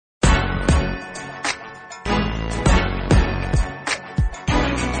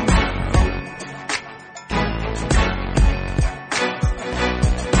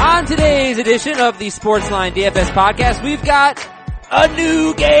On today's edition of the Sportsline DFS podcast, we've got a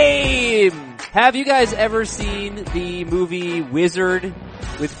new game. Have you guys ever seen the movie Wizard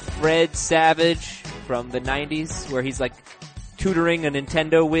with Fred Savage from the 90s where he's like tutoring a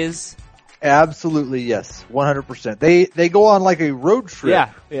Nintendo whiz? Absolutely, yes. 100%. They go on like a road trip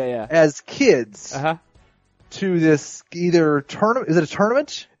as kids to this either tournament. Is it a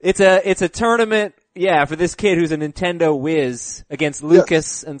tournament? It's a tournament, for this kid who's a Nintendo whiz against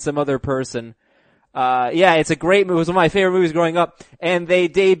Lucas and some other person. It's a great movie. It was one of my favorite movies growing up. And they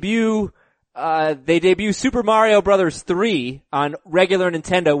debut Super Mario Brothers 3 on regular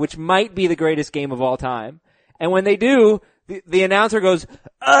Nintendo, which might be the greatest game of all time. And when they do, the announcer goes,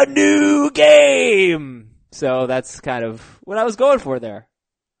 "A new game!" So that's kind of what I was going for there.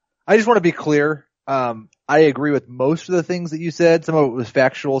 I just want to be clear. I agree with most of the things that you said. Some of it was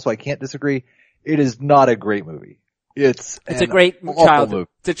factual, so I can't disagree. It is not a great movie. It's a great childhood.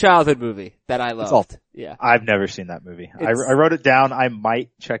 It's a childhood movie that I loved. Yeah. I've never seen that movie. I wrote it down. I might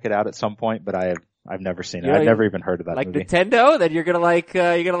check it out at some point, but I've never seen it. I've never even heard of that movie. Like Nintendo? Then you're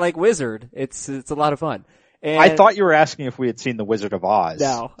gonna like Wizard. It's a lot of fun. And I thought you were asking if we had seen The Wizard of Oz.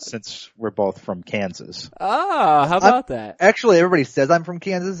 No. Since we're both from Kansas. Oh, how about that? Actually, everybody says I'm from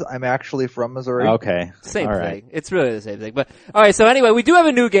Kansas. I'm actually from Missouri. Okay. Same All thing. right. It's really the same thing. But, alright, so anyway, we do have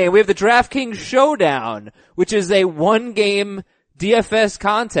a new game. We have the DraftKings Showdown, which is a one-game DFS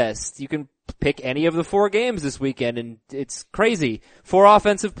contest. You can pick any of the 4 games this weekend, and it's crazy. 4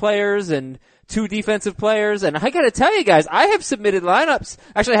 offensive players and 2 defensive players, and I gotta tell you guys, I have submitted lineups.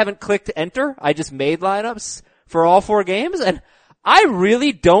 Actually, I haven't clicked enter. I just made lineups for all 4 games, and I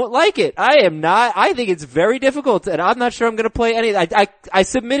really don't like it. I think it's very difficult, and I'm not sure I'm gonna play any. I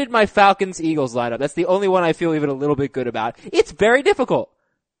submitted my Falcons-Eagles lineup. That's the only one I feel even a little bit good about. It's very difficult.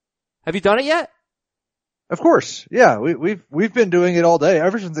 Have you done it yet? Of course. Yeah, we've been doing it all day.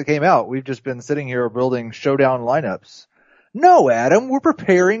 Ever since it came out, we've just been sitting here building showdown lineups. No, Adam, we're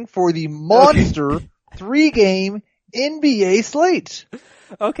preparing for the monster 3-game NBA slate.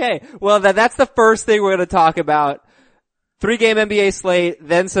 Okay, well that's the first thing we're going to talk about. 3-game NBA slate,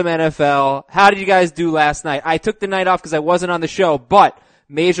 then some NFL. How did you guys do last night? I took the night off because I wasn't on the show, but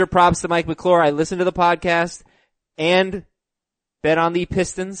major props to Mike McClure. I listened to the podcast and bet on the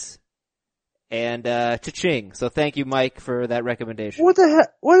Pistons and cha-ching. So thank you, Mike, for that recommendation. What the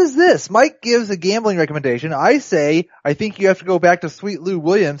heck? What is this? Mike gives a gambling recommendation. I say, I think you have to go back to Sweet Lou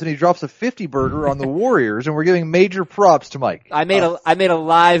Williams, and he drops a 50 burger on the Warriors, and we're giving major props to Mike. I made a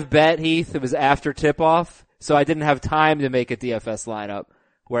live bet, Heath. It was after tip-off, so I didn't have time to make a DFS lineup,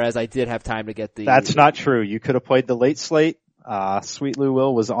 whereas I did have time to get the... That's not true. You could have played the late slate. Sweet Lou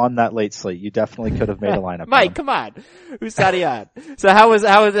Will was on that late slate. You definitely could have made a lineup. Mike, come on. Who's Saudi on? So how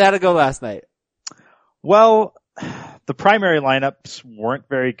did it go last night? Well, the primary lineups weren't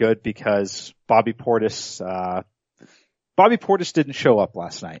very good because Bobby Portis didn't show up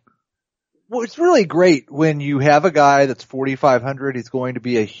last night. Well, it's really great when you have a guy that's 4,500. He's going to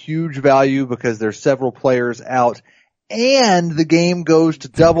be a huge value because there's several players out and the game goes to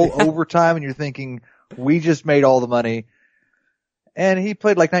double overtime and you're thinking, we just made all the money. And he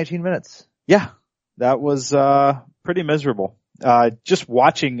played like 19 minutes. Yeah, that was, pretty miserable. Just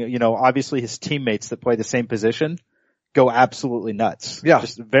watching, obviously his teammates that play the same position go absolutely nuts. Yeah.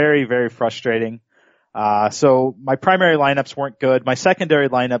 Just very, very frustrating. So my primary lineups weren't good. My secondary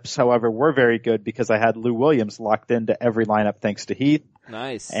lineups, however, were very good because I had Lou Williams locked into every lineup thanks to Heath.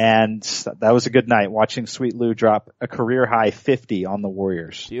 Nice. And that was a good night watching Sweet Lou drop a career high 50 on the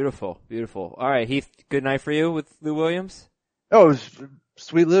Warriors. Beautiful, beautiful. All right, Heath, good night for you with Lou Williams? Oh, it was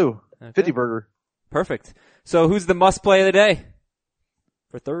Sweet Lou. Okay. 50 burger. Perfect. So who's the must play of the day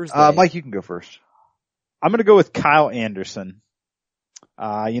for Thursday? Mike, you can go first. I'm going to go with Kyle Anderson.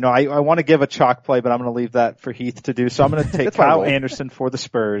 I want to give a chalk play, but I'm going to leave that for Heath to do. So I'm going to take Kyle Anderson for the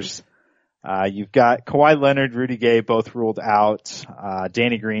Spurs. You've got Kawhi Leonard, Rudy Gay, both ruled out.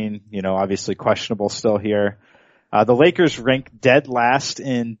 Danny Green, obviously questionable still here. The Lakers rank dead last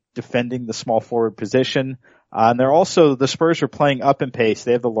in defending the small forward position. And the Spurs are playing up in pace.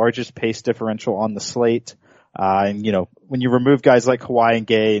 They have the largest pace differential on the slate. When you remove guys like Kawhi and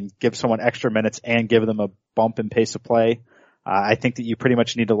Gay and give someone extra minutes and give them a bump in pace of play, I think that you pretty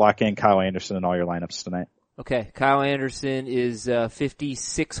much need to lock in Kyle Anderson in all your lineups tonight. Okay. Kyle Anderson is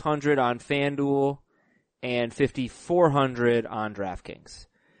 5,600 on FanDuel and 5,400 on DraftKings.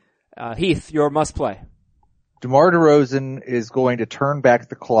 Heath, your must play. DeMar DeRozan is going to turn back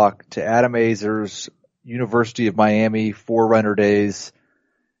the clock to Adam Azer's University of Miami Forerunner days,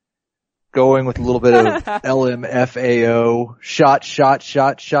 going with a little bit of LMFAO,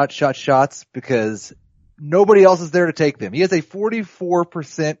 shots, because nobody else is there to take them. He has a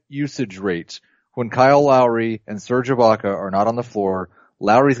 44% usage rate when Kyle Lowry and Serge Ibaka are not on the floor.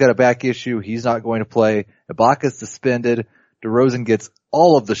 Lowry's got a back issue. He's not going to play. Ibaka's suspended. DeRozan gets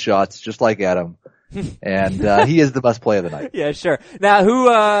all of the shots, just like Adam. And he is the best play of the night. Yeah, sure.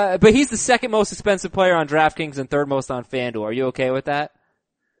 Now but he's the second most expensive player on DraftKings and third most on FanDuel. Are you okay with that?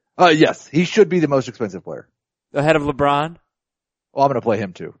 Yes, he should be the most expensive player. Ahead of LeBron? Well, I'm going to play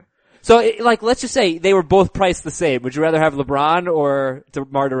him too. So, let's just say they were both priced the same. Would you rather have LeBron or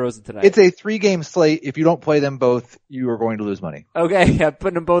DeMar DeRozan tonight? It's a 3-game slate. If you don't play them both, you are going to lose money. Okay, I'm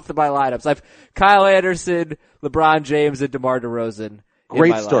putting them both in my lineups. I've Kyle Anderson, LeBron James, and DeMar DeRozan.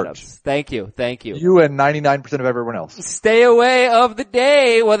 Great start. Lineups. Thank you. You and 99% of everyone else. Stay away of the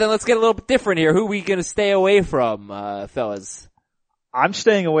day. Well, then let's get a little bit different here. Who are we going to stay away from, fellas? I'm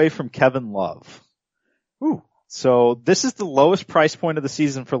staying away from Kevin Love. Ooh. So this is the lowest price point of the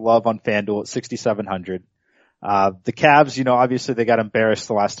season for Love on FanDuel at 6,700. The Cavs, obviously they got embarrassed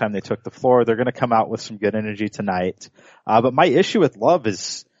the last time they took the floor. They're going to come out with some good energy tonight. But my issue with Love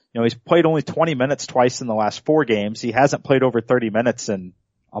is, he's played only 20 minutes twice in the last 4 games. He hasn't played over 30 minutes in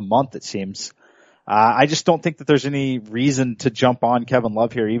a month, it seems. I just don't think that there's any reason to jump on Kevin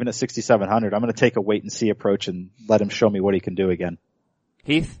Love here, even at 6,700. I'm going to take a wait and see approach and let him show me what he can do again.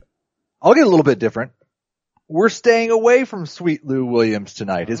 Heath? I'll get a little bit different. We're staying away from sweet Lou Williams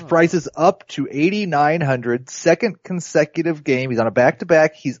tonight. His price is up to 8,900, second consecutive game. He's on a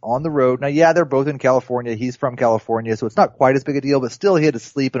back-to-back. He's on the road. Now, yeah, they're both in California. He's from California, so it's not quite as big a deal, but still he had to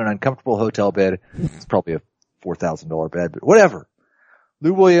sleep in an uncomfortable hotel bed. It's probably a $4,000 bed, but whatever.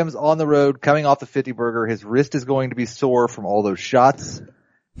 Lou Williams on the road, coming off the 50 burger. His wrist is going to be sore from all those shots,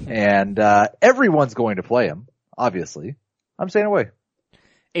 and everyone's going to play him, obviously. I'm staying away.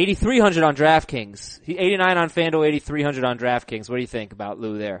 8,300 on DraftKings. 89 on FanDuel, 8,300 on DraftKings. What do you think about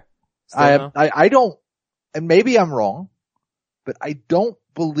Lou there? I don't, and maybe I'm wrong, but I don't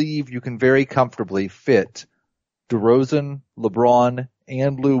believe you can very comfortably fit DeRozan, LeBron,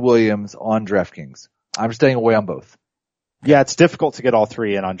 and Lou Williams on DraftKings. I'm staying away on both. Yeah, it's difficult to get all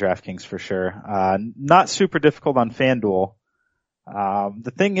 3 in on DraftKings for sure. Not super difficult on FanDuel.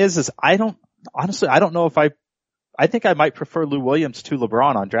 The thing is I don't know if I think I might prefer Lou Williams to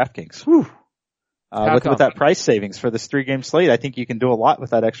LeBron on DraftKings. With that price savings for this 3-game slate, I think you can do a lot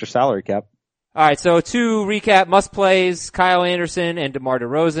with that extra salary cap. Alright, so to recap, must plays, Kyle Anderson and DeMar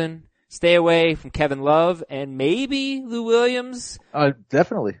DeRozan. Stay away from Kevin Love and maybe Lou Williams.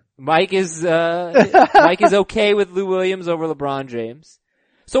 Definitely. Mike is okay with Lou Williams over LeBron James.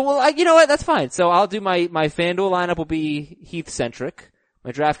 So, well, you know what? That's fine. So I'll do my FanDuel lineup will be Heath-centric.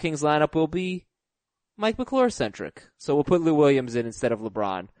 My DraftKings lineup will be Mike McClure-centric. So we'll put Lou Williams in instead of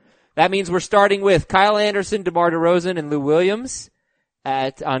LeBron. That means we're starting with Kyle Anderson, DeMar DeRozan, and Lou Williams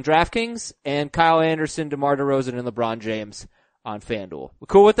on DraftKings, and Kyle Anderson, DeMar DeRozan, and LeBron James on FanDuel. We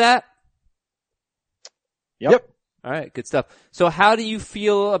cool with that? Yep. All right, good stuff. So how do you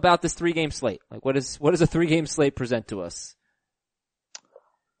feel about this 3-game slate? Like, what does a 3-game slate present to us?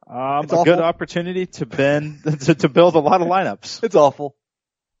 A good opportunity to build a lot of lineups. It's awful.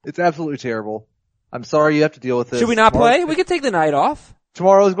 It's absolutely terrible. I'm sorry you have to deal with this. Should we not play? We could take the night off.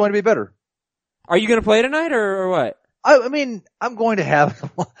 Tomorrow is going to be better. Are you going to play tonight or what? I mean, I'm going to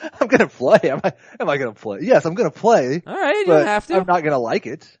play. Am I going to play? Yes, I'm going to play. All right, you don't have to. I'm not going to like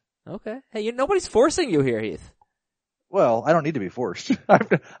it. Okay. Hey, nobody's forcing you here, Heath. Well, I don't need to be forced. I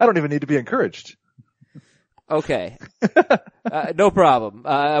don't even need to be encouraged. Okay. No problem.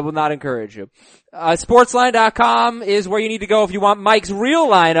 I will not encourage you. Sportsline.com is where you need to go if you want Mike's real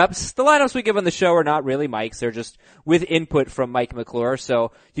lineups. The lineups we give on the show are not really Mike's. They're just with input from Mike McClure.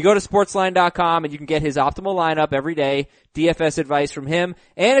 So you go to sportsline.com and you can get his optimal lineup every day, DFS advice from him.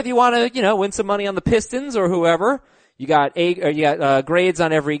 And if you want to, win some money on the Pistons or whoever, you got grades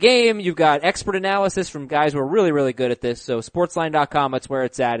on every game. You've got expert analysis from guys who are really, really good at this. So sportsline.com, that's where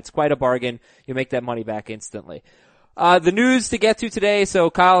it's at. It's quite a bargain. You make that money back instantly. The news to get to today. So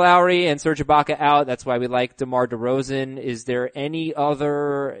Kyle Lowry and Serge Ibaka out. That's why we like DeMar DeRozan. Is there any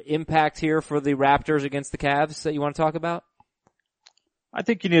other impact here for the Raptors against the Cavs that you want to talk about? I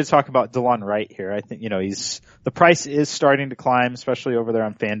think you need to talk about DeLon Wright here. I think, the price is starting to climb, especially over there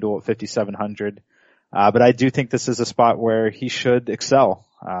on FanDuel at 5,700. But I do think this is a spot where he should excel.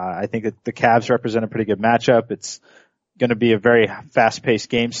 I think that the Cavs represent a pretty good matchup. It's going to be a very fast-paced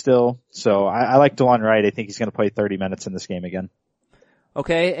game still. So I like DeLon Wright. I think he's going to play 30 minutes in this game again.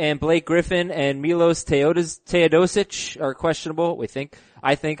 Okay, and Blake Griffin and Milos Teodosic are questionable.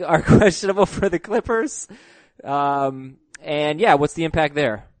 I think are questionable for the Clippers. And yeah, what's the impact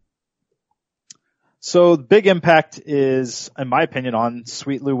there? So the big impact is, in my opinion, on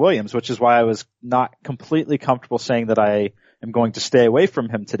Sweet Lou Williams, which is why I was not completely comfortable saying that I am going to stay away from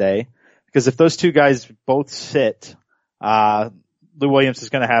him today. Because if those two guys both sit, Lou Williams is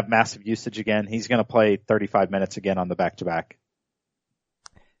going to have massive usage again. He's going to play 35 minutes again on the back-to-back.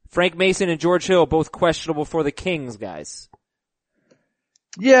 Frank Mason and George Hill, both questionable for the Kings, guys.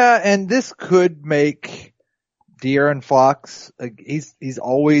 Yeah, and this could make De'Aaron Fox, he's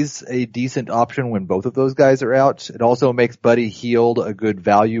always a decent option when both of those guys are out. It also makes Buddy Hield a good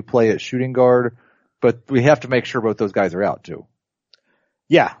value play at shooting guard, but we have to make sure both those guys are out too.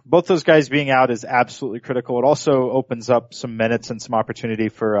 Yeah, both those guys being out is absolutely critical. It also opens up some minutes and some opportunity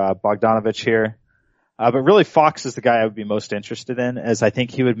for Bogdanovich here. But really Fox is the guy I would be most interested in, as I think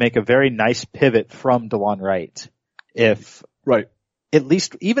he would make a very nice pivot from DeLon Wright. Right. At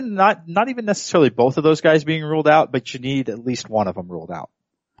least even not even necessarily both of those guys being ruled out, but you need at least one of them ruled out.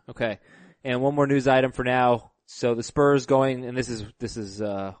 Okay. And one more news item for now. So the Spurs going, and this is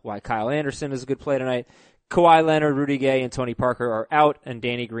why Kyle Anderson is a good play tonight. Kawhi Leonard, Rudy Gay, and Tony Parker are out, and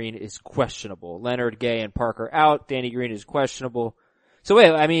Danny Green is questionable. Leonard, Gay, and Parker out. Danny Green is questionable. So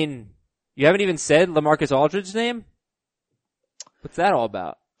wait, I mean, you haven't even said LaMarcus Aldridge's name? What's that all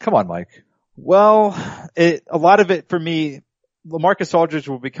about? Come on, Mike. Well, a lot of it for me, LaMarcus Aldridge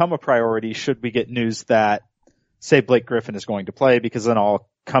will become a priority should we get news that, say, Blake Griffin is going to play, because then I'll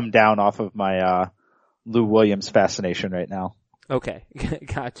come down off of my Lou Williams fascination right now. Okay,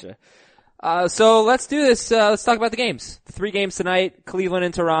 gotcha. So let's do this. Let's talk about the games. The 3 games tonight: Cleveland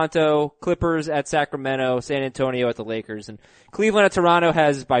and Toronto, Clippers at Sacramento, San Antonio at the Lakers. And Cleveland at Toronto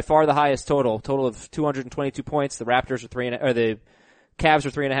has by far the highest total of 222 points. The Raptors are the Cavs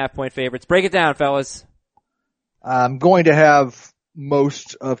are 3.5 point favorites. Break it down, fellas. I'm going to have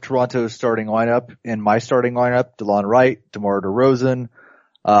most of Toronto's starting lineup in my starting lineup: DeLon Wright, DeMar DeRozan,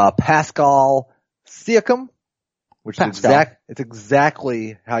 Pascal Siakam, which is it's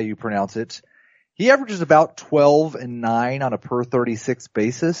exactly how you pronounce it. He averages about 12 and 9 on a per 36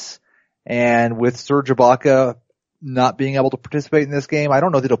 basis. And with Serge Ibaka not being able to participate in this game, I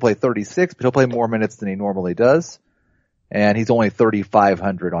don't know that he'll play 36, but he'll play more minutes than he normally does. And he's only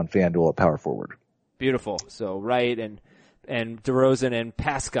 3,500 on FanDuel at power forward. Beautiful. So Wright and DeRozan and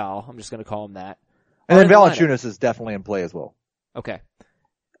Pascal, I'm just going to call him that. And then Valanciunas is definitely in play as well. Okay.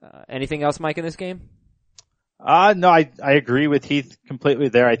 Anything else, Mike, in this game? No, I agree with Heath completely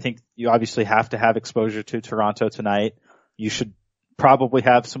there. I think you obviously have to have exposure to Toronto tonight. You should probably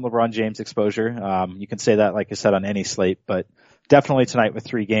have some LeBron James exposure. You can say that, like I said, on any slate, but definitely tonight with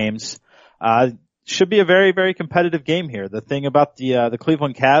 3 games. Should be a very, very competitive game here. The thing about the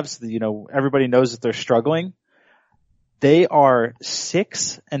Cleveland Cavs, everybody knows that they're struggling. They are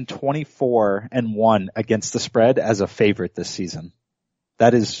 6-24-1 against the spread as a favorite this season.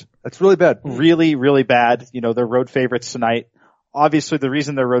 That's really bad. Really, really bad. They're road favorites tonight. Obviously, the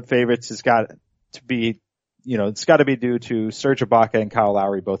reason they're road favorites has got to be, it's got to be due to Serge Ibaka and Kyle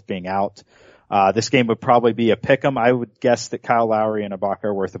Lowry both being out. This game would probably be a pick'em. I would guess that Kyle Lowry and Ibaka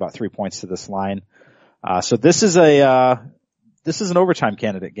are worth about 3 points to this line. So this is an overtime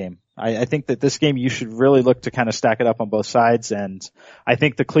candidate game. I think that this game you should really look to kind of stack it up on both sides, and I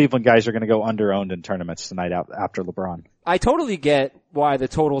think the Cleveland guys are going to go under-owned in tournaments tonight after LeBron. I totally get why the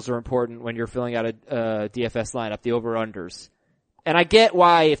totals are important when you're filling out a DFS lineup, the over-unders. And I get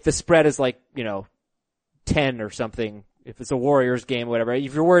why if the spread is 10 or something, if it's a Warriors game, whatever,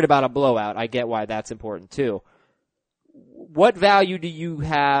 if you're worried about a blowout, I get why that's important too. What value do you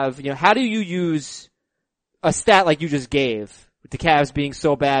have? How do you use a stat like you just gave, with the Cavs being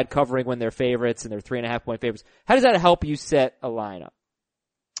so bad covering when they're favorites and they're 3.5 point favorites? How does that help you set a lineup?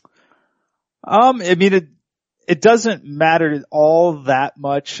 It doesn't matter all that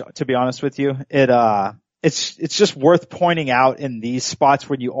much, to be honest with you. It's just worth pointing out in these spots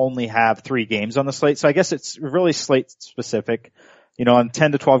where you only have 3 games on the slate. So I guess it's really slate specific. On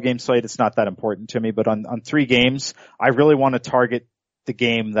 10 to 12 game slate, it's not that important to me, but on 3 games, I really want to target the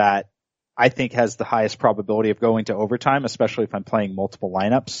game that I think has the highest probability of going to overtime, especially if I'm playing multiple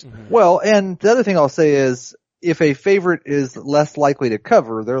lineups. Mm-hmm. Well, and the other thing I'll say is if a favorite is less likely to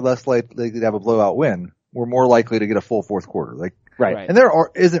cover, they're less likely to have a blowout win. We're more likely to get a full fourth quarter. Right. And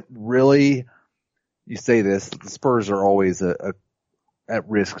isn't really, you say this, the Spurs are always at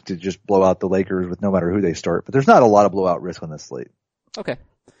risk to just blow out the Lakers with no matter who they start, but there's not a lot of blowout risk on this slate. Okay.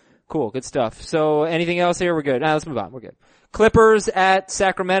 Cool. Good stuff. So anything else here? We're good. Now let's move on. We're good. Clippers at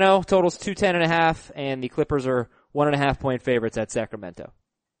Sacramento, totals 210.5, and the Clippers are 1.5 point favorites at Sacramento.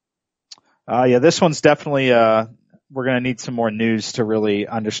 This one's definitely, we're going to need some more news to really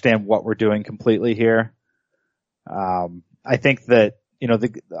understand what we're doing completely here. I think that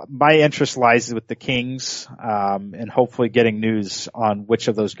my interest lies with the Kings, and hopefully getting news on which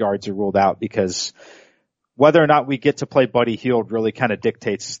of those guards are ruled out, because whether or not we get to play Buddy Hield really kind of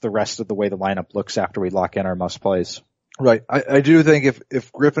dictates the rest of the way the lineup looks after we lock in our must plays. Right. I do think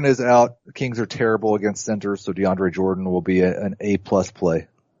if Griffin is out, the Kings are terrible against centers, so DeAndre Jordan will be an A+ play.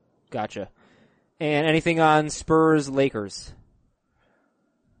 Gotcha. And anything on Spurs Lakers?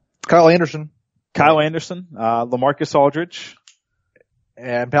 Kyle Anderson. LaMarcus Aldridge.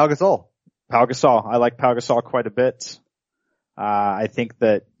 And Pau Gasol. I like Pau Gasol quite a bit. I think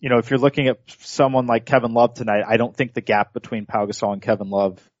that, if you're looking at someone like Kevin Love tonight, I don't think the gap between Pau Gasol and Kevin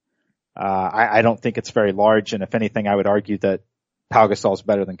Love, I don't think it's very large. And if anything, I would argue that Pau Gasol is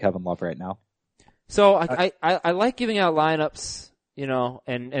better than Kevin Love right now. So I like giving out lineups,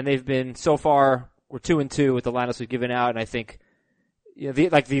 and they've been, so far, we're 2-2 with the lineups we've given out. And I think,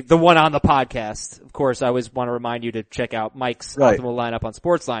 the one on the podcast, of course, I always want to remind you to check out Mike's optimal lineup on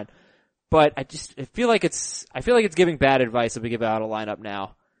Sportsline. But I feel like it's giving bad advice if we give out a lineup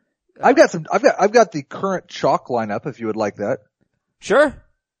now. I've got the current chalk lineup if you would like that. Sure.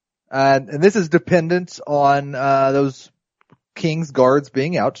 And this is dependent on, those Kings guards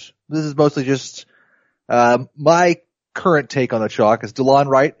being out. This is mostly just, my current take on the chalk is DeLon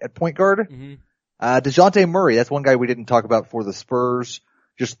Wright at point guard. Mm-hmm. DeJounte Murray, that's one guy we didn't talk about for the Spurs,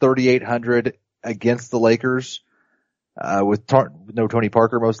 just 3,800 against the Lakers. With no Tony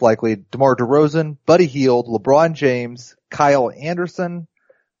Parker most likely, DeMar DeRozan, Buddy Hield, LeBron James, Kyle Anderson,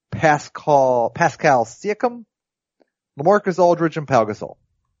 Pascal Siakam, LaMarcus Aldridge, and Pau Gasol.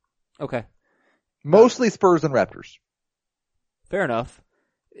 Okay. Mostly Spurs and Raptors. Fair enough.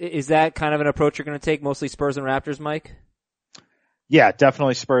 Is that kind of an approach you're going to take, mostly Spurs and Raptors, Mike? Yeah,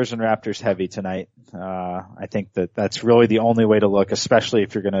 definitely Spurs and Raptors heavy tonight. I think that's really the only way to look, especially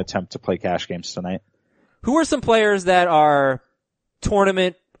if you're going to attempt to play cash games tonight. Who are some players that are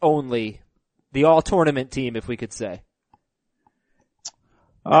tournament only? The all-tournament team, if we could say.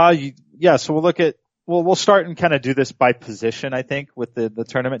 So we'll start and kind of do this by position, I think, with the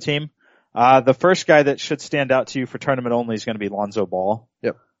tournament team. The first guy that should stand out to you for tournament only is going to be Lonzo Ball.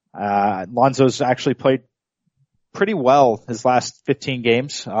 Yep. Lonzo's actually played pretty well his last 15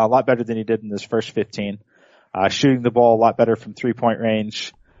 games, a lot better than he did in his first 15. Shooting the ball a lot better from 3-point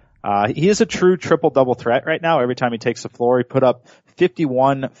range. He is a true triple-double threat right now. Every time he takes the floor, he put up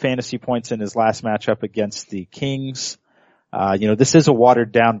 51 fantasy points in his last matchup against the Kings. This is a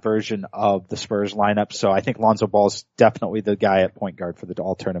watered-down version of the Spurs lineup, so I think Lonzo Ball is definitely the guy at point guard for the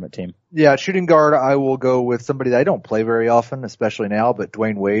all-tournament team. Yeah, shooting guard, I will go with somebody that I don't play very often, especially now, but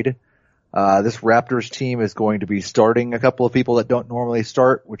Dwayne Wade. This Raptors team is going to be starting a couple of people that don't normally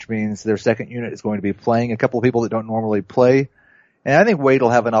start, which means their second unit is going to be playing a couple of people that don't normally play. And I think Wade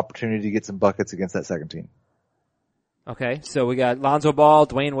will have an opportunity to get some buckets against that second team. Okay, so we got Lonzo Ball,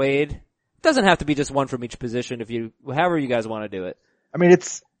 Dwayne Wade. Doesn't have to be just one from each position however you guys want to do it. I mean,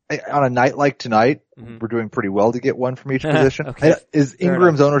 it's on a night like tonight, we're doing pretty well to get one from each position. Okay. Is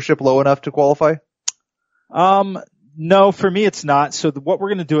Ingram's ownership low enough to qualify? No, for me it's not. So what we're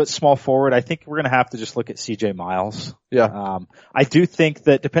going to do at small forward, I think we're going to have to just look at CJ Miles. Yeah. I do think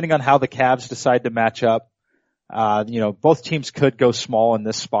that depending on how the Cavs decide to match up, both teams could go small in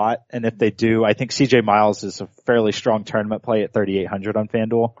this spot. And if they do, I think CJ Miles is a fairly strong tournament play at 3,800 on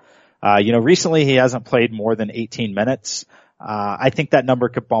FanDuel. Recently he hasn't played more than 18 minutes. I think that number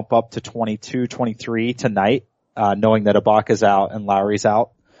could bump up to 22, 23 tonight, knowing that Ibaka's out and Lowry's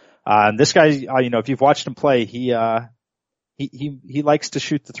out. And this guy, if you've watched him play, he likes to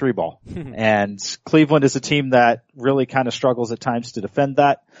shoot the three ball. And Cleveland is a team that really kind of struggles at times to defend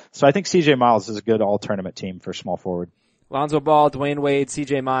that. So I think CJ Miles is a good all tournament team for small forward. Lonzo Ball, Dwayne Wade,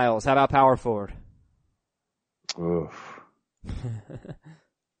 CJ Miles. How about power forward? Oof.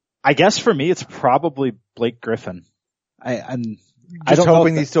 I guess for me, it's probably Blake Griffin. I'm just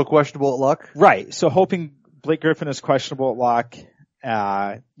hoping he's still questionable at lock. Right. So hoping Blake Griffin is questionable at lock.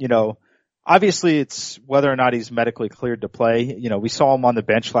 Obviously it's whether or not he's medically cleared to play. We saw him on the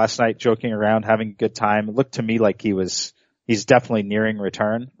bench last night joking around, having a good time. It looked to me like he's definitely nearing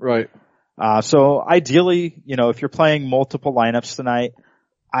return. Right. So ideally, if you're playing multiple lineups tonight,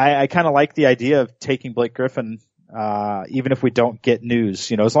 I kind of like the idea of taking Blake Griffin, even if we don't get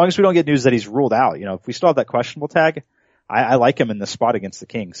news, as long as we don't get news that he's ruled out, if we still have that questionable tag, I like him in this spot against the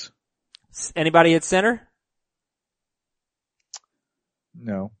Kings. Anybody at center?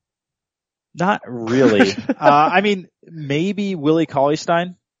 No. Not really. Maybe Willie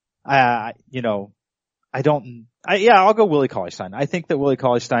Cauley-Stein. I'll go Willie Cauley-Stein. I think that Willie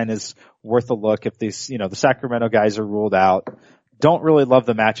Cauley-Stein is worth a look if these, the Sacramento guys are ruled out. Don't really love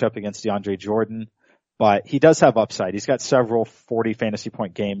the matchup against DeAndre Jordan, but he does have upside. He's got several 40 fantasy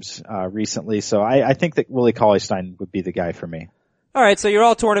point games, recently. So I think that Willie Cauley-Stein would be the guy for me. All right. So you're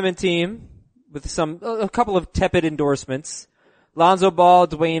all tournament team with a couple of tepid endorsements. Lonzo Ball,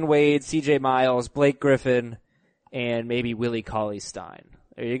 Dwayne Wade, CJ Miles, Blake Griffin, and maybe Willie Cauley-Stein.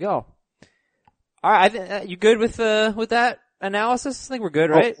 There you go. All right. You good with that analysis? I think we're good,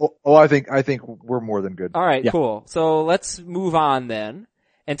 right? I think we're more than good. All right, cool. So let's move on then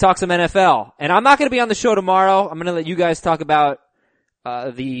and talk some NFL. And I'm not going to be on the show tomorrow. I'm going to let you guys talk about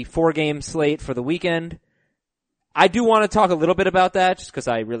the 4-game slate for the weekend. I do want to talk a little bit about that just because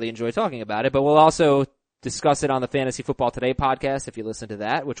I really enjoy talking about it, but we'll also discuss it on the Fantasy Football Today podcast if you listen to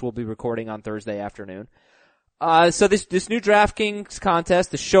that, which we'll be recording on Thursday afternoon. So this new DraftKings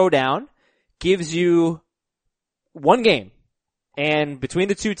contest, the Showdown, gives you one game. And between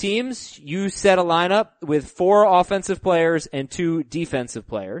the two teams, you set a lineup with 4 offensive players and 2 defensive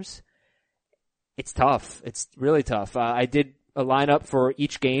players. It's tough. It's really tough. I did a lineup for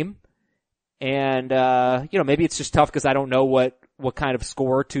each game. And, maybe it's just tough because I don't know what kind of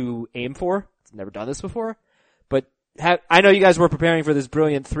score to aim for. I've never done this before. But I know you guys were preparing for this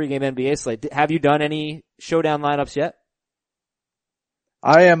brilliant 3-game NBA slate. Have you done any Showdown lineups yet?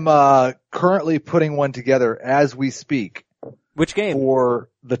 I am currently putting one together as we speak. Which game? For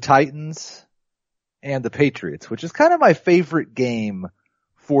the Titans and the Patriots, which is kind of my favorite game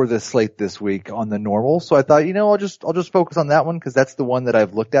for this slate this week on the normal. So I thought, I'll just focus on that one because that's the one that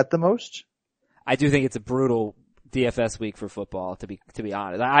I've looked at the most. I do think it's a brutal DFS week for football, to be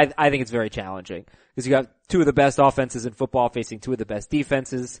honest. I think it's very challenging because you got 2 of the best offenses in football facing 2 of the best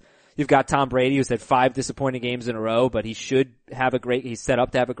defenses. You've got Tom Brady, who's had 5 disappointing games in a row, but he's set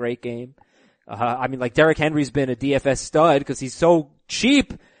up to have a great game. Derrick Henry's been a DFS stud because he's so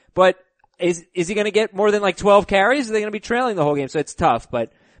cheap, but is he going to get more than 12 carries? Are they going to be trailing the whole game? So it's tough.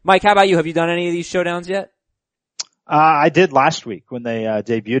 But Mike, how about you? Have you done any of these Showdowns yet? I did last week when they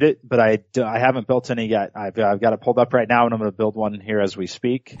debuted it, but I haven't built any yet. I've got it pulled up right now, and I'm going to build one here as we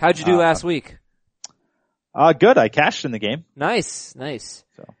speak. How'd you do last week? Good. I cashed in the game. Nice.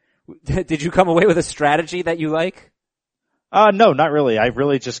 So. Did you come away with a strategy that you like? No, not really. I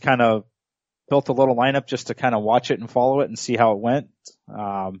really just kind of built a little lineup just to kind of watch it and follow it and see how it went.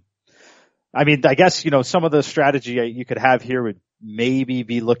 I guess, some of the strategy you could have here would maybe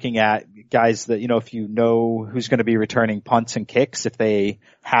be looking at guys that, if you know who's going to be returning punts and kicks, if they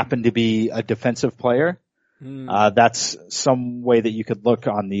happen to be a defensive player. That's some way that you could look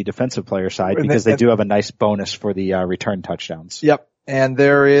on the defensive player side because they do have a nice bonus for the return touchdowns. Yep. And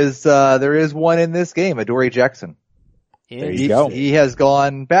there is one in this game, Adoree Jackson. There you go. He has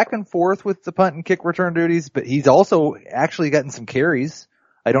gone back and forth with the punt and kick return duties, but he's also actually gotten some carries.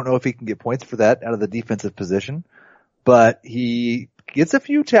 I don't know if he can get points for that out of the defensive position, but he gets a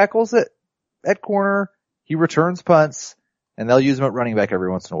few tackles at corner. He returns punts, and they'll use him at running back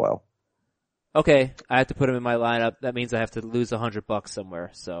every once in a while. Okay, I have to put him in my lineup. That means I have to lose $100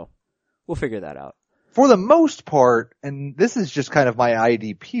 somewhere, so we'll figure that out. For the most part, and this is just kind of my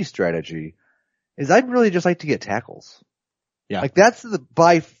IDP strategy, is I'd really just like to get tackles. Yeah. That's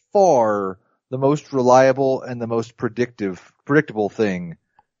by far the most reliable and the most predictable thing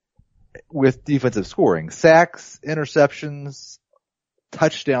with defensive scoring. Sacks, interceptions,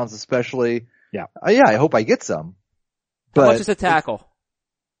 touchdowns especially. Yeah. I hope I get some. How much is a tackle?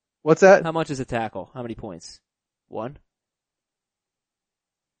 What's that? How much is a tackle? How many points? 1?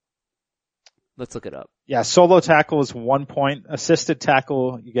 Let's look it up. Yeah, solo tackle is 1 point. Assisted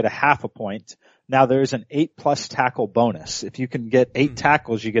tackle, you get a half a point. Now there's an 8+ tackle bonus. If you can get 8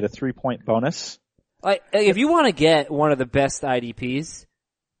 tackles, you get a 3-point bonus. If you want to get one of the best IDPs,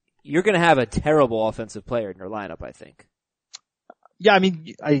 you're going to have a terrible offensive player in your lineup, I think. Yeah,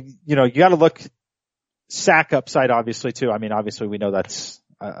 you got to look sack upside obviously too. Obviously we know that's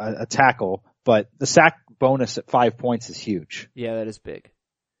a tackle, but the sack bonus at 5 points is huge. Yeah, that is big.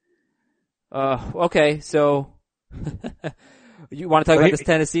 Okay, so you want to talk about this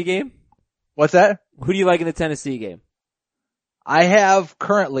Tennessee game? What's that? Who do you like in the Tennessee game? I have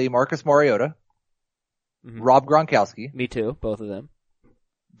currently Marcus Mariota, Rob Gronkowski. Me too, both of them.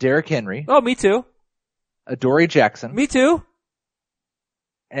 Derrick Henry. Oh, me too. Adoree Jackson. Me tue.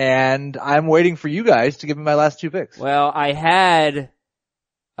 And I'm waiting for you guys to give me my last 2 picks. Well, I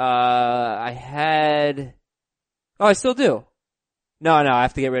still do. No, I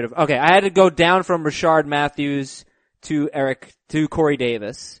have to get rid of, okay, I had to go down from Rashard Matthews to Corey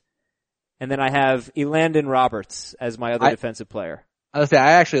Davis. And then I have Elandon Roberts as my other defensive player. I was saying,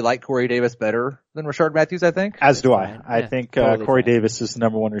 I actually like Corey Davis better than Rashard Matthews, I think. As do I. I Yeah, think totally Corey fine. Davis is the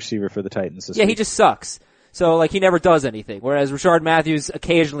number 1 receiver for the Titans this week. Yeah, he just sucks. So like he never does anything. Whereas Rashard Matthews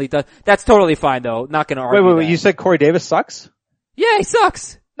occasionally does. That's totally fine though. Not going to argue. Wait, that. you said Corey Davis sucks? Yeah, he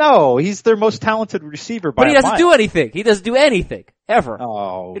sucks. No, he's their most talented receiver by But he a doesn't mile. do anything. He doesn't do anything. Ever.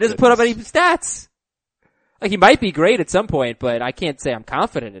 Oh. He doesn't put up any stats. Like he might be great at some point, but I can't say I'm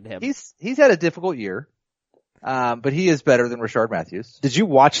confident in him. He's had a difficult year. But he is better than Rashard Matthews. Did you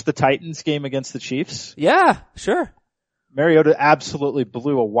watch the Titans game against the Chiefs? Yeah, sure. Mariota absolutely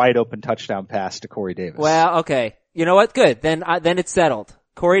blew a wide open touchdown pass to Corey Davis. Well, okay. You know what? Good. Then it's settled.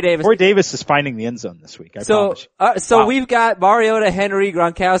 Corey Davis is finding the end zone this week. I So promise. Wow. Wow. We've got Mariota, Henry,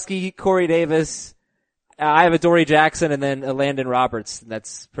 Gronkowski, Corey Davis. I have a Dory Jackson and then a Landon Roberts.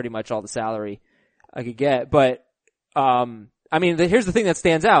 That's pretty much all the salary I could get. But, I mean, here's the thing that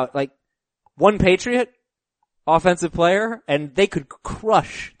stands out. Like, one Patriot, offensive player, and they could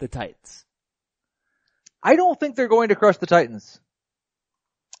crush the Titans. I don't think they're going to crush the Titans.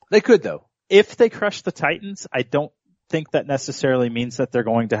 They could though. If they crush the Titans, I don't think that necessarily means that they're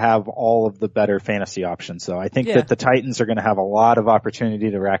going to have all of the better fantasy options. So I think that the Titans are going to have a lot of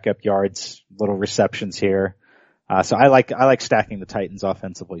opportunity to rack up yards, little receptions here. So I like stacking the Titans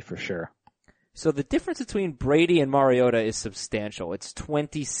offensively for sure. So the difference between Brady and Mariota is substantial. It's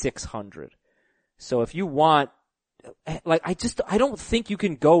 2,600. So if you want, like, I don't think you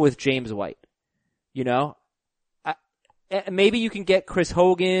can go with James White. You know? Maybe you can get Chris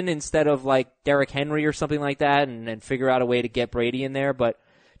Hogan instead of like Derrick Henry or something like that and figure out a way to get Brady in there. But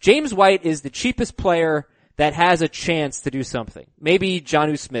James White is the cheapest player that has a chance to do something. Maybe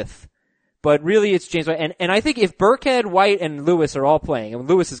Jonnu Smith. But really it's James White. And I think if Burkhead, White, and Lewis are all playing, and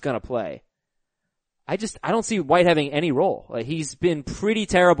Lewis is gonna play, I don't see White having any role. Like, he's been pretty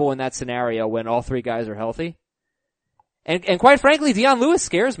terrible in that scenario when all three guys are healthy. And quite frankly, Dion Lewis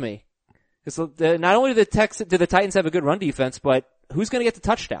scares me. Because not only do the Titans have a good run defense, but who's going to get the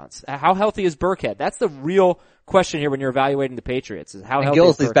touchdowns? How healthy is Burkhead? That's the real question here when you're evaluating the Patriots. Is how healthy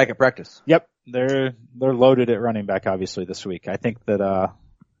is Gillisley's Burkhead? back at practice. Yep, they're loaded at running back obviously this week. I think that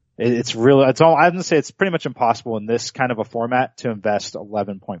it's I'm gonna say it's pretty much impossible in this kind of a format to invest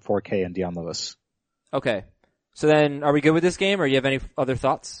 11.4K in Dion Lewis. Okay, so then are we good with this game, or you have any other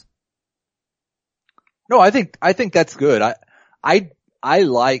thoughts? No, I think that's good. I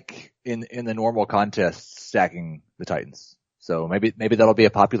like in the normal contest stacking the Titans. So maybe that'll be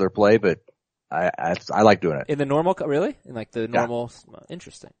a popular play, but I like doing it. In the normal, really? In like the normal,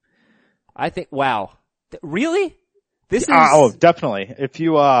 interesting. I think, wow. Really? This is, definitely. If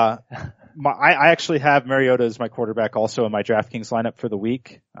you, I actually have Mariota as my quarterback also in my DraftKings lineup for the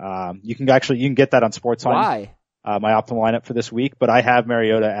week. You can get that on SportsLine. Why? My optimal lineup for this week, but I have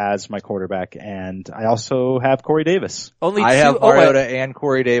Mariota as my quarterback, and I also have Corey Davis. I have Mariota and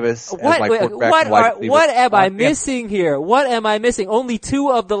Corey Davis as my quarterback. What am I missing here? What am I missing? Only 2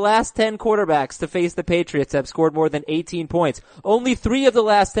 of the last 10 quarterbacks to face the Patriots have scored more than 18 points. Only 3 of the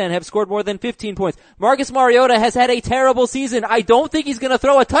last 10 have scored more than 15 points. Marcus Mariota has had a terrible season. I don't think he's going to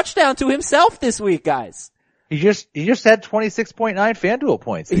throw a touchdown to himself this week, guys. He just had 26.9 FanDuel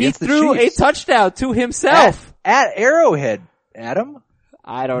points. He threw a touchdown to himself. At Arrowhead, Adam.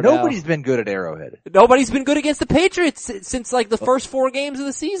 I don't know. Nobody's been good at Arrowhead. Nobody's been good against the Patriots since like the first 4 games of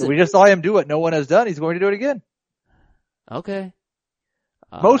the season. We just saw him do what no one has done. He's going to do it again. Okay.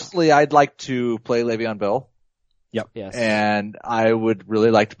 Mostly I'd like to play Le'Veon Bell. Yep. Yes. And I would really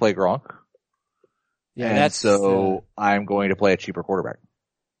like to play Gronk. Yeah, and so I'm going to play a cheaper quarterback.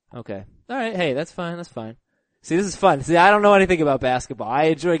 Okay. All right. Hey, that's fine. That's fine. See, this is fun. See, I don't know anything about basketball. I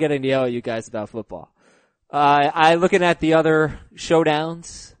enjoy getting to yell at you guys about football. Looking at the other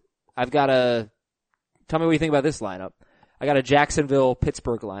showdowns, tell me what you think about this lineup. I got a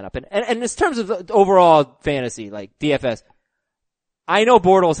Jacksonville-Pittsburgh lineup. And in terms of the overall fantasy, like DFS, I know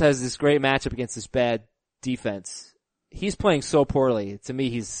Bortles has this great matchup against this bad defense. He's playing so poorly. To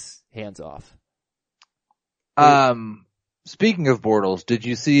me, he's hands off. Speaking of Bortles, did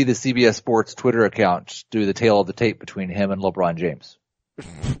you see the CBS Sports Twitter account do the tale of the tape between him and LeBron James?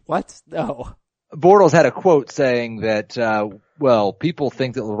 What? No. Bortles had a quote saying that, people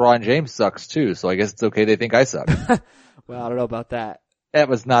think that LeBron James sucks too, so I guess it's okay they think I suck. Well, I don't know about that. That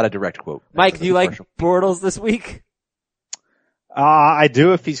was not a direct quote. Mike, do you like Bortles this week? I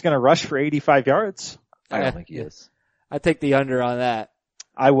do if he's going to rush for 85 yards. I don't think he is. I take the under on that.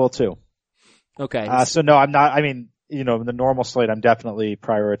 I will too. Okay. So no, I'm not. I mean, in the normal slate, I'm definitely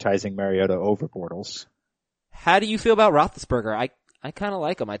prioritizing Mariota over Bortles. How do you feel about Roethlisberger? I kind of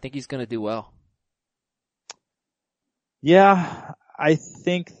like him. I think he's going to do well. Yeah, I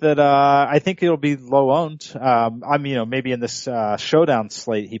think it'll be low owned. Maybe in this showdown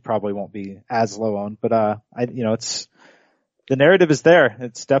slate he probably won't be as low owned, but the narrative is there.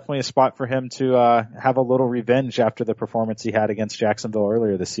 It's definitely a spot for him to have a little revenge after the performance he had against Jacksonville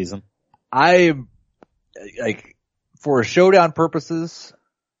earlier this season. For showdown purposes,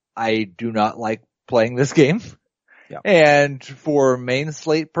 I do not like playing this game. Yeah. And for main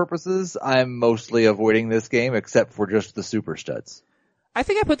slate purposes, I'm mostly avoiding this game except for just the super studs. I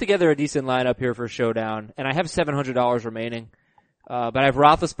think I put together a decent lineup here for showdown, and I have $700 remaining. But I have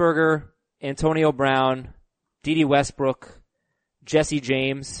Roethlisberger, Antonio Brown, Dede Westbrook, Jesse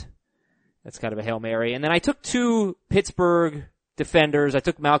James. That's kind of a Hail Mary. And then I took 2 Pittsburgh defenders. I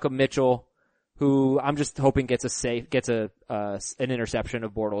took Malcolm Mitchell, who I'm just hoping gets an interception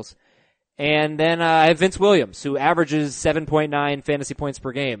of Bortles. And then I have Vince Williams, who averages 7.9 fantasy points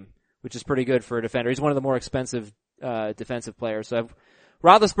per game, which is pretty good for a defender. He's one of the more expensive defensive players. So I have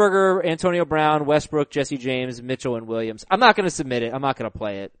Roethlisberger, Antonio Brown, Westbrook, Jesse James, Mitchell, and Williams. I'm not going to submit it. I'm not going to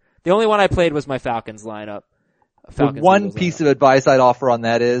play it. The only one I played was my Falcons lineup. One piece of advice I'd offer on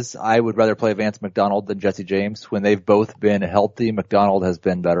that is I would rather play Vance McDonald than Jesse James. When they've both been healthy, McDonald has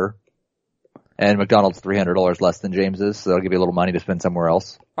been better. And McDonald's $300 less than James is, so that'll give you a little money to spend somewhere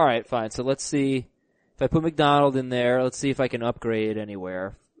else. All right, fine. So let's see if I put McDonald in there. Let's see if I can upgrade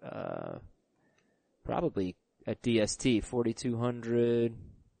anywhere. Probably at DST 4,200.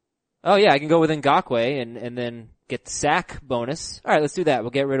 Oh yeah, I can go with Ngakoue and then get the sack bonus. All right, let's do that. We'll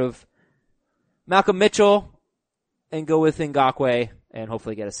get rid of Malcolm Mitchell and go with Ngakoue and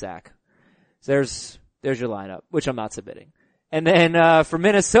hopefully get a sack. So there's your lineup, which I'm not submitting. And then, for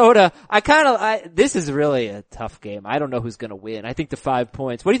Minnesota, this is really a tough game. I don't know who's gonna win. I think the 5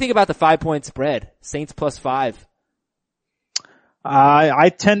 points. What do you think about the 5-point spread? Saints +5. I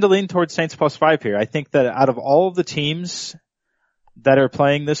tend to lean towards Saints +5 here. I think that out of all of the teams that are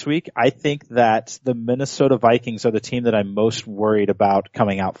playing this week, I think that the Minnesota Vikings are the team that I'm most worried about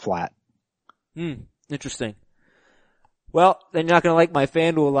coming out flat. Interesting. Well, then you're not gonna like my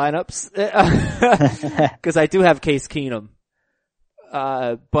FanDuel lineups. Cause I do have Case Keenum.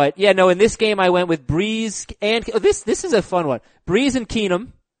 But yeah, no, in this game I went with Breeze and, this is a fun one. Breeze and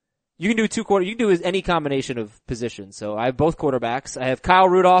Keenum. You can do you can do any combination of positions. So I have both quarterbacks. I have Kyle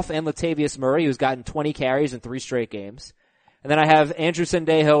Rudolph and Latavius Murray, who's gotten 20 carries in 3 straight games. And then I have Andrew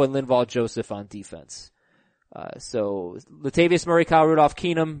Sendejo and Linval Joseph on defense. So Latavius Murray, Kyle Rudolph,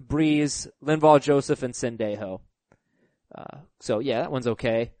 Keenum, Breeze, Linval Joseph, and Sendejo. So yeah, that one's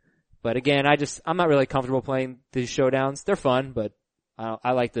okay. But again, I'm not really comfortable playing these showdowns. They're fun, but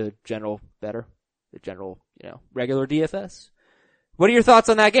I like the general better. The general, regular DFS. What are your thoughts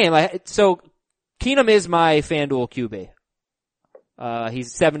on that game? So Keenum is my FanDuel QB.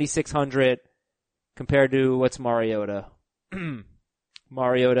 He's 7,600 compared to what's Mariota.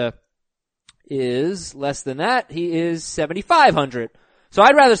 Mariota is less than that. He is 7,500. So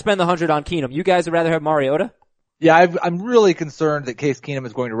I'd rather spend the 100 on Keenum. You guys would rather have Mariota? Yeah, I'm really concerned that Case Keenum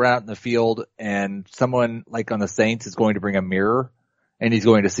is going to run out in the field and someone like on the Saints is going to bring a mirror and he's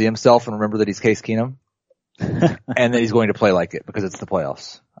going to see himself and remember that he's Case Keenum. And then he's going to play like it because it's the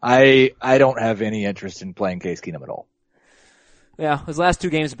playoffs. I don't have any interest in playing Case Keenum at all. Yeah, his last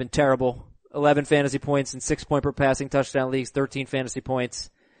 2 games have been terrible. 11 fantasy points in 6-point per passing touchdown leagues, 13 fantasy points,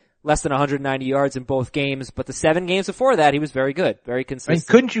 less than 190 yards in both games. But the 7 games before that, he was very good, very consistent.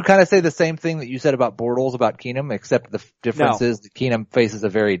 Couldn't you kind of say the same thing that you said about Bortles about Keenum, except the difference is that Keenum faces a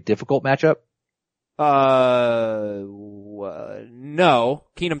very difficult matchup? No.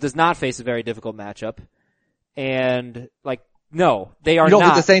 Keenum does not face a very difficult matchup. And, no, they are not. You don't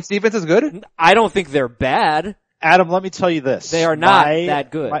think the Saints defense is good? I don't think they're bad. Adam, let me tell you this. They are not that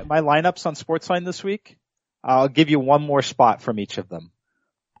good. My lineups on Sportsline this week, I'll give you one more spot from each of them.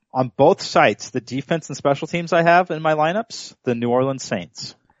 On both sites, the defense and special teams I have in my lineups, the New Orleans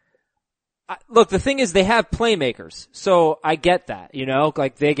Saints. Look, the thing is they have playmakers, so I get that,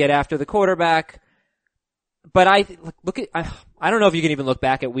 they get after the quarterback. But I don't know if you can even look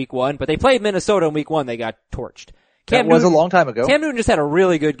back at week 1, but they played Minnesota in week 1, they got torched. That was a long time ago. Cam Newton just had a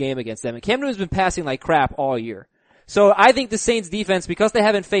really good game against them, and Cam Newton's been passing like crap all year. So I think the Saints defense, because they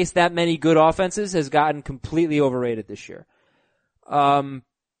haven't faced that many good offenses, has gotten completely overrated this year. But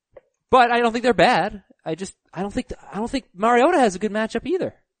I don't think they're bad. I don't think Mariota has a good matchup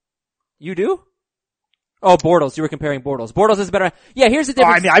either. You do? Oh, Bortles. You were comparing Bortles. Bortles is better. Yeah, here's the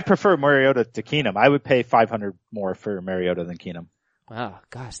difference. I prefer Mariota to Keenum. I would pay $500 more for Mariota than Keenum. Wow,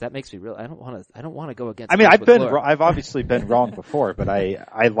 gosh, that makes me real. I don't want to go against. I've obviously been wrong before, but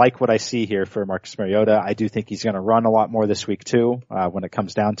I like what I see here for Marcus Mariota. I do think he's going to run a lot more this week too, when it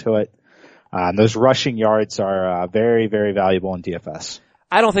comes down to it. And those rushing yards are, very, very valuable in DFS.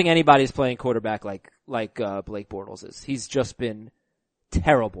 I don't think anybody's playing quarterback like Blake Bortles is. He's just been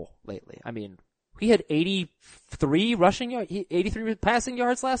terrible lately. I mean, he had 83 rushing yards, 83 passing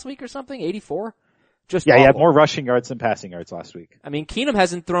yards last week or something, 84. Just yeah, awful. he had more rushing yards than passing yards last week. I mean, Keenum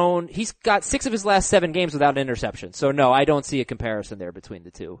hasn't thrown, he's got 6 of his last 7 games without an interception. So no, I don't see a comparison there between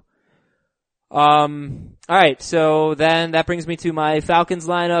the two. Alright, so then that brings me to my Falcons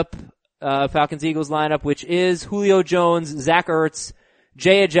lineup, Falcons-Eagles lineup, which is Julio Jones, Zach Ertz,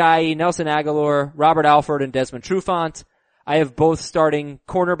 Jay Ajayi, Nelson Aguilar, Robert Alford, and Desmond Trufant. I have both starting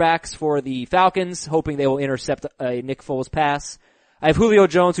cornerbacks for the Falcons, hoping they will intercept a Nick Foles pass. I have Julio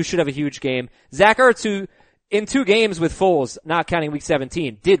Jones, who should have a huge game. Zach Ertz, who in 2 games with Foles, not counting week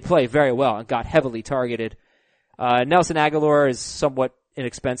 17, did play very well and got heavily targeted. Nelson Aguilar is somewhat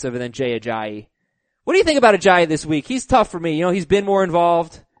inexpensive, and then Jay Ajayi. What do you think about Ajayi this week? He's tough for me. You know, he's been more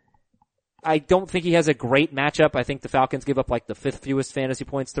involved. I don't think he has a great matchup. I think the Falcons give up like the 5th fewest fantasy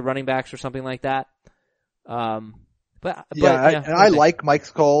points to running backs or something like that. I like Mike's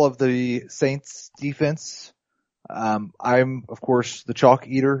call of the Saints defense. I'm, of course, the chalk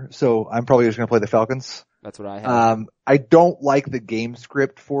eater, so I'm probably just going to play the Falcons. That's what I have. I don't like the game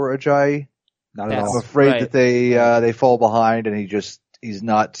script for Ajayi. Not at all. I'm afraid that they fall behind and he's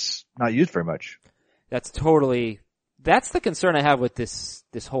not used very much. That's the concern I have with this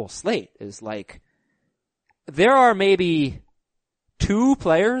whole slate is like, there are maybe 2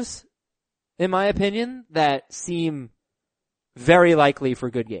 players, in my opinion, that seem very likely for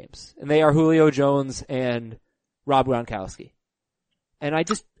good games. And they are Julio Jones and Rob Gronkowski. And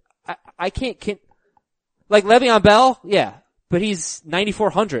I can't, like Le'Veon Bell, yeah, but he's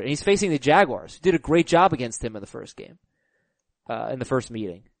 9,400 and he's facing the Jaguars, who did a great job against him in the first game, in the first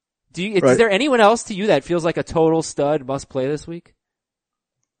meeting. Is there anyone else to you that feels like a total stud must play this week?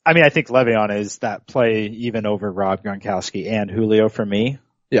 I mean, I think Le'Veon is that play even over Rob Gronkowski and Julio for me.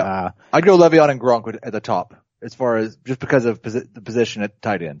 Yeah. I'd go Le'Veon and Gronk at the top as far as just because of the position at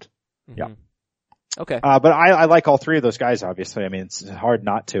tight end. Mm-hmm. Yeah. Okay. But I like all 3 of those guys, obviously. I mean, it's hard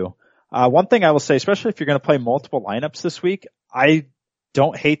not to. One thing I will say, especially if you're going to play multiple lineups this week, I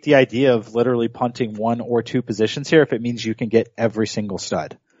don't hate the idea of literally punting 1 or 2 positions here if it means you can get every single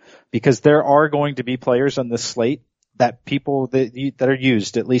stud. Because there are going to be players on this slate that people that are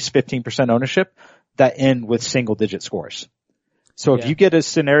used at least 15% ownership that end with single digit scores. So if you get a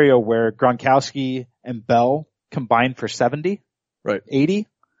scenario where Gronkowski and Bell combine for 70, 80,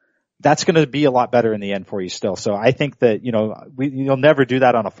 that's going to be a lot better in the end for you still. So I think that, you'll never do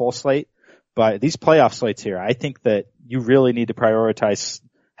that on a full slate, but these playoff slates here, I think that you really need to prioritize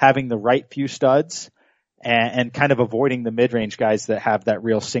having the right few studs and kind of avoiding the mid-range guys that have that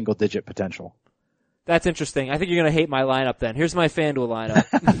real single-digit potential. That's interesting. I think you're going to hate my lineup then. Here's my FanDuel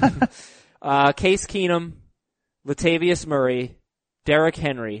lineup. Case Keenum, Latavius Murray, Derrick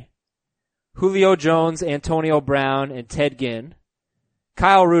Henry, Julio Jones, Antonio Brown, and Ted Ginn,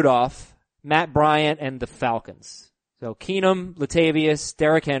 Kyle Rudolph, Matt Bryant, and the Falcons. So Keenum, Latavius,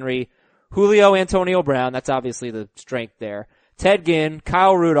 Derrick Henry, Julio, Antonio Brown, that's obviously the strength there. Ted Ginn,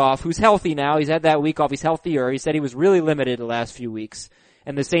 Kyle Rudolph, who's healthy now. He's had that week off. He's healthier. He said he was really limited the last few weeks.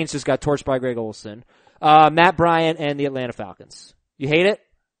 And the Saints just got torched by Greg Olsen. Matt Bryant and the Atlanta Falcons. You hate it?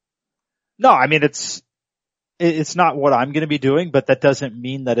 No, I mean, it's not what I'm going to be doing, but that doesn't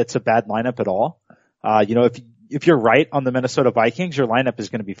mean that it's a bad lineup at all. If you're right on the Minnesota Vikings, your lineup is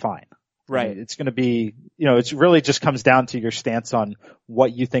going to be fine. Right. I mean, it's going to be, it really just comes down to your stance on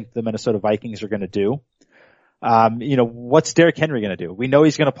what you think the Minnesota Vikings are going to do. What's Derrick Henry going to do? We know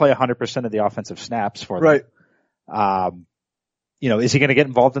he's going to play 100% of the offensive snaps for them. Right. Is he going to get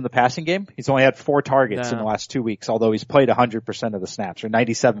involved in the passing game? He's only had 4 targets in the last 2 weeks, although he's played 100% of the snaps or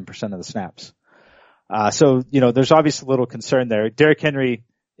 97% of the snaps. There's obviously a little concern there. Derrick Henry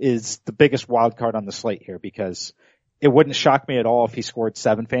is the biggest wild card on the slate here because it wouldn't shock me at all if he scored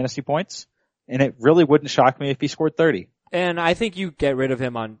 7 fantasy points, and it really wouldn't shock me if he scored 30. And I think you get rid of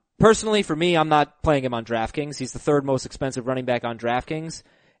him personally for me, I'm not playing him on DraftKings. He's the 3rd most expensive running back on DraftKings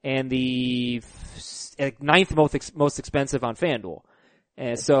and the 9th most expensive on FanDuel.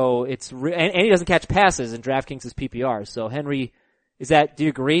 And so and he doesn't catch passes in DraftKings' PPR. So Henry, do you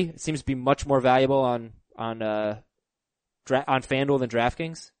agree? It seems to be much more valuable on FanDuel than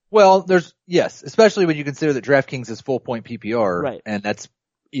DraftKings. Well, yes, especially when you consider that DraftKings is full point PPR. Right. And that's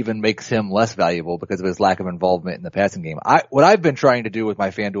even makes him less valuable because of his lack of involvement in the passing game. What I've been trying to do with my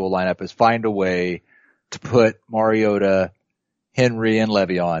FanDuel lineup is find a way to put Mariota, Henry and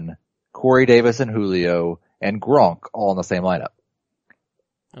Le'Veon, Corey Davis and Julio, and Gronk all in the same lineup.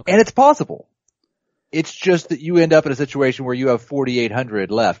 Okay. And it's possible. It's just that you end up in a situation where you have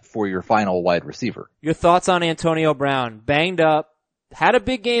 4,800 left for your final wide receiver. Your thoughts on Antonio Brown? Banged up, had a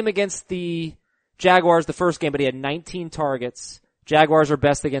big game against the Jaguars the first game, but he had 19 targets. Jaguars are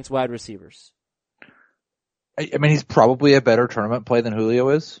best against wide receivers. I mean, he's probably a better tournament play than Julio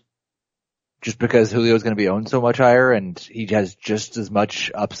is. Just because Julio is going to be owned so much higher and he has just as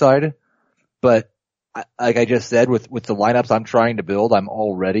much upside. But like I just said, with the lineups I'm trying to build, I'm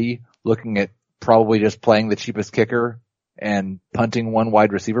already looking at probably just playing the cheapest kicker and punting one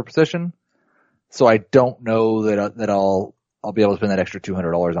wide receiver position. So I don't know that I'll be able to spend that extra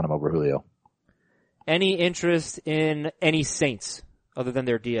 $200 on him over Julio. Any interest in any Saints other than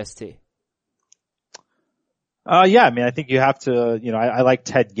their DST? Yeah, I mean, I think you have to, I like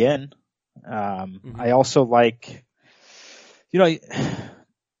Ted Ginn. I also like,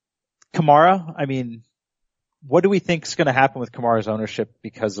 Kamara. I mean, what do we think is going to happen with Kamara's ownership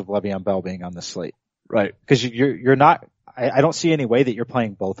because of Le'Veon Bell being on the slate? Right. Because you're not, I don't see any way that you're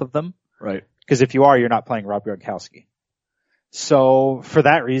playing both of them. Right. Because if you are, you're not playing Rob Gronkowski. So for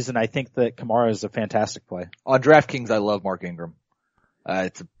that reason, I think that Kamara is a fantastic play. On DraftKings, I love Mark Ingram.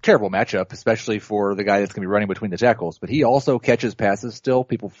 It's a terrible matchup, especially for the guy that's going to be running between the tackles, but he also catches passes still.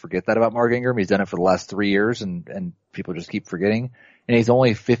 People forget that about Mark Ingram. He's done it for the last 3 years and people just keep forgetting. And he's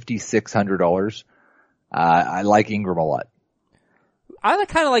only $5,600. I like Ingram a lot. I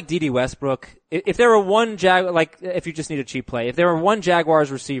kind of like D.D. Westbrook. If there were one if you just need a cheap play, if there were one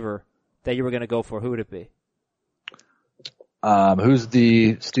Jaguars receiver that you were going to go for, who would it be? Who's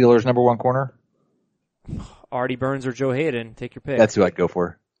the Steelers' number one corner? Artie Burns or Joe Hayden. Take your pick. That's who I'd go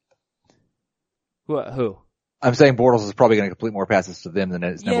for. Who? I'm saying Bortles is probably going to complete more passes to them than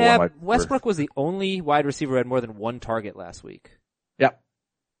his number one wide receiver. Westbrook was the only wide receiver who had more than one target last week. Yep.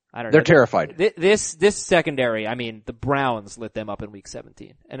 I don't know. They're terrified. This secondary, I mean, the Browns lit them up in week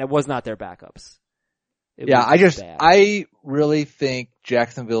 17, and it was not their backups. I really think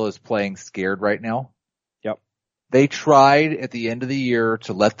Jacksonville is playing scared right now. Yep. They tried at the end of the year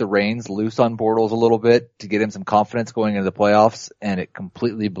to let the reins loose on Bortles a little bit to get him some confidence going into the playoffs, and it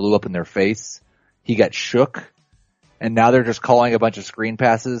completely blew up in their face. He got shook, and now they're just calling a bunch of screen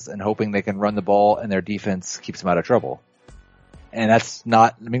passes and hoping they can run the ball, and their defense keeps them out of trouble. And that's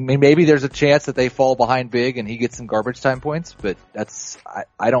not, I mean, maybe there's a chance that they fall behind big and he gets some garbage time points, but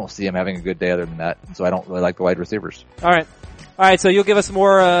I don't see him having a good day other than that. And so I don't really like the wide receivers. All right. So you'll give us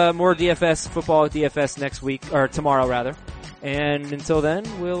more DFS football DFS next week, or tomorrow rather. And until then,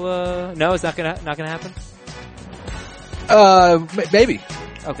 we'll, no, it's not gonna happen? Maybe.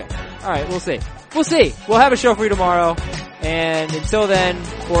 Okay. All right. We'll see. We'll have a show for you tomorrow. And until then,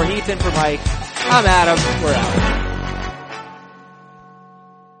 for Heath and for Mike, I'm Adam. We're out.